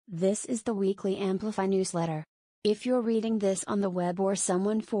This is the weekly Amplify newsletter. If you're reading this on the web or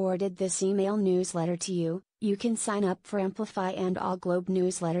someone forwarded this email newsletter to you, you can sign up for Amplify and All Globe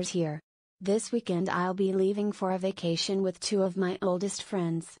newsletters here. This weekend I'll be leaving for a vacation with two of my oldest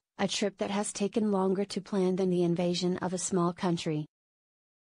friends, a trip that has taken longer to plan than the invasion of a small country.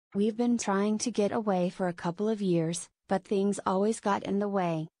 We've been trying to get away for a couple of years, but things always got in the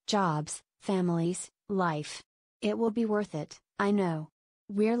way: jobs, families, life. It will be worth it, I know.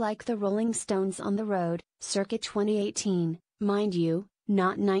 We're like the Rolling Stones on the road, circa 2018, mind you,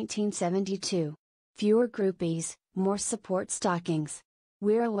 not 1972. Fewer groupies, more support stockings.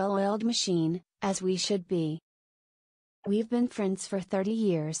 We're a well-oiled machine, as we should be. We've been friends for 30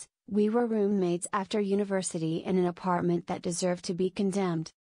 years, we were roommates after university in an apartment that deserved to be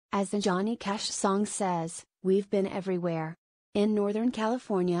condemned. As the Johnny Cash song says, we've been everywhere. In Northern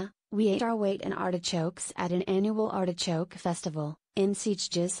California, we ate our weight in artichokes at an annual artichoke festival. In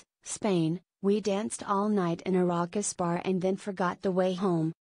Sitges, Spain, we danced all night in a raucous bar and then forgot the way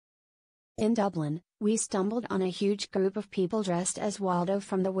home. In Dublin, we stumbled on a huge group of people dressed as Waldo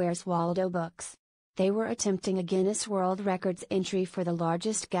from the Where's Waldo books. They were attempting a Guinness World Records entry for the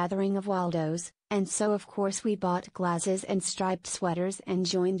largest gathering of Waldos, and so of course we bought glasses and striped sweaters and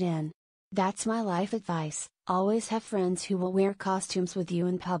joined in. That's my life advice: always have friends who will wear costumes with you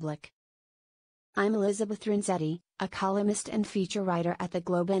in public. I'm Elizabeth Renzetti, a columnist and feature writer at the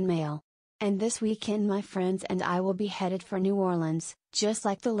Globe and Mail. And this weekend my friends and I will be headed for New Orleans, just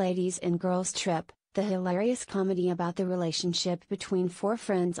like the ladies in Girls Trip, the hilarious comedy about the relationship between four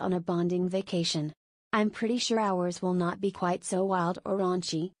friends on a bonding vacation. I'm pretty sure ours will not be quite so wild or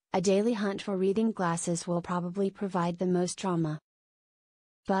raunchy. A daily hunt for reading glasses will probably provide the most drama.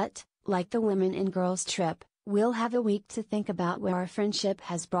 But, like the women in Girls Trip, we'll have a week to think about where our friendship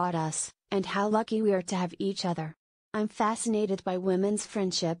has brought us, and how lucky we are to have each other. I'm fascinated by women's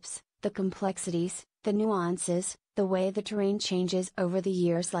friendships, the complexities, the nuances, the way the terrain changes over the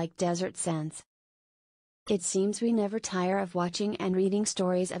years like desert sands. It seems we never tire of watching and reading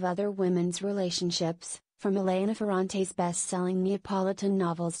stories of other women's relationships, from Elena Ferrante's best-selling Neapolitan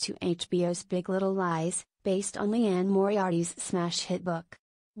novels to HBO's Big Little Lies, based on Leanne Moriarty's smash hit book.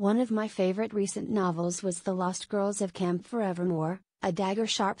 One of my favorite recent novels was The Lost Girls of Camp Forevermore, a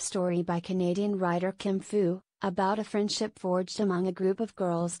dagger-sharp story by Canadian writer Kim Fu, about a friendship forged among a group of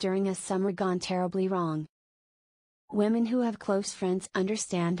girls during a summer gone terribly wrong. Women who have close friends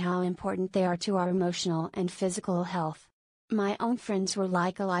understand how important they are to our emotional and physical health. My own friends were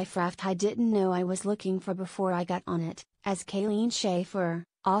like a life raft I didn't know I was looking for before I got on it, as Kayleen Schaefer,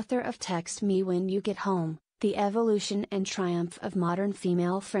 author of Text Me When You Get Home, The Evolution and Triumph of Modern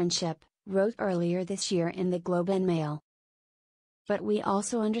Female Friendship, wrote earlier this year in the Globe and Mail. But we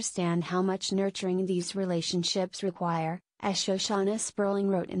also understand how much nurturing these relationships require, as Shoshana Sperling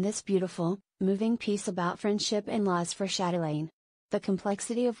wrote in this beautiful, moving piece about friendship and laws for Chatelaine. The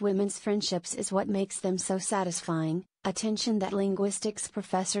complexity of women's friendships is what makes them so satisfying, a tension that linguistics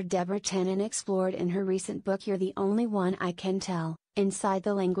professor Deborah Tannen explored in her recent book You're the Only One I Can Tell, Inside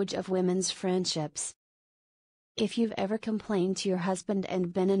the Language of Women's Friendships. If you've ever complained to your husband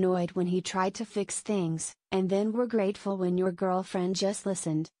and been annoyed when he tried to fix things, and then were grateful when your girlfriend just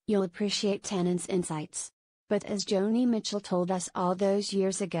listened, you'll appreciate Tannen's insights. But as Joni Mitchell told us all those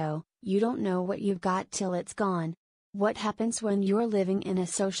years ago, you don't know what you've got till it's gone. What happens when you're living in a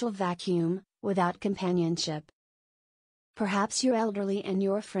social vacuum, without companionship? Perhaps you're elderly and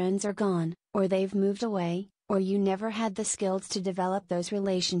your friends are gone, or they've moved away, or you never had the skills to develop those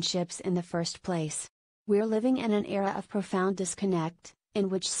relationships in the first place. We're living in an era of profound disconnect, in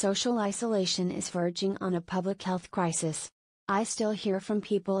which social isolation is verging on a public health crisis. I still hear from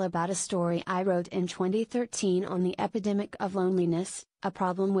people about a story I wrote in 2013 on the epidemic of loneliness, a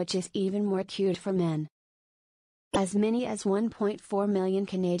problem which is even more acute for men. As many as 1.4 million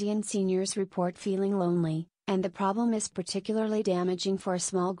Canadian seniors report feeling lonely, and the problem is particularly damaging for a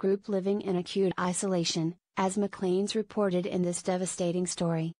small group living in acute isolation, as Maclean's reported in this devastating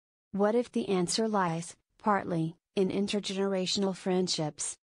story. What if the answer lies, partly, in intergenerational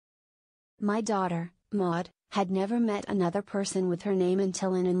friendships? My daughter, Maud, had never met another person with her name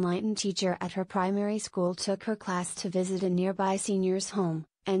until an enlightened teacher at her primary school took her class to visit a nearby senior's home,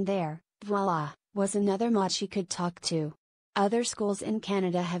 and there, voila, was another Maud she could talk to. Other schools in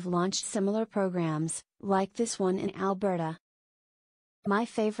Canada have launched similar programs, like this one in Alberta. My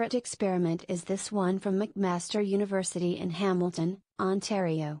favorite experiment is this one from McMaster University in Hamilton,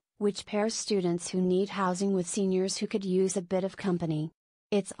 Ontario, which pairs students who need housing with seniors who could use a bit of company.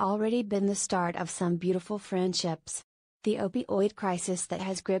 It's already been the start of some beautiful friendships. The opioid crisis that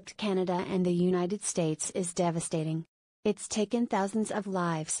has gripped Canada and the United States is devastating. It's taken thousands of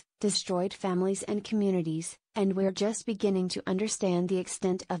lives, destroyed families and communities, and we're just beginning to understand the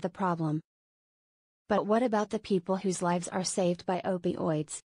extent of the problem. But what about the people whose lives are saved by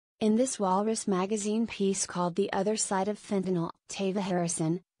opioids? In this Walrus magazine piece called The Other Side of Fentanyl, Tava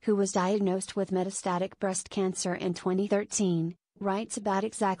Harrison, who was diagnosed with metastatic breast cancer in 2013, writes about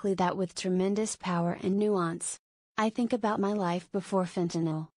exactly that with tremendous power and nuance. I think about my life before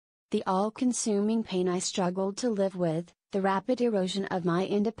fentanyl. The all-consuming pain I struggled to live with, the rapid erosion of my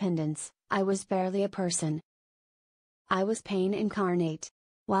independence. I was barely a person. I was pain incarnate.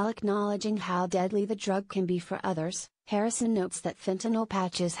 While acknowledging how deadly the drug can be for others, Harrison notes that fentanyl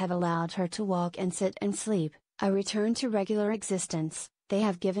patches have allowed her to walk and sit and sleep, a return to regular existence. They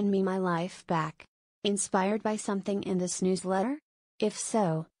have given me my life back. Inspired by something in this newsletter? If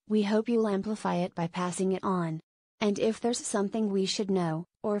so, we hope you'll amplify it by passing it on. And if there's something we should know,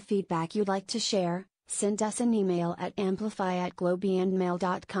 or feedback you'd like to share, send us an email at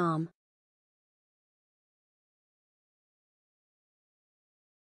amplify@globeandmail.com.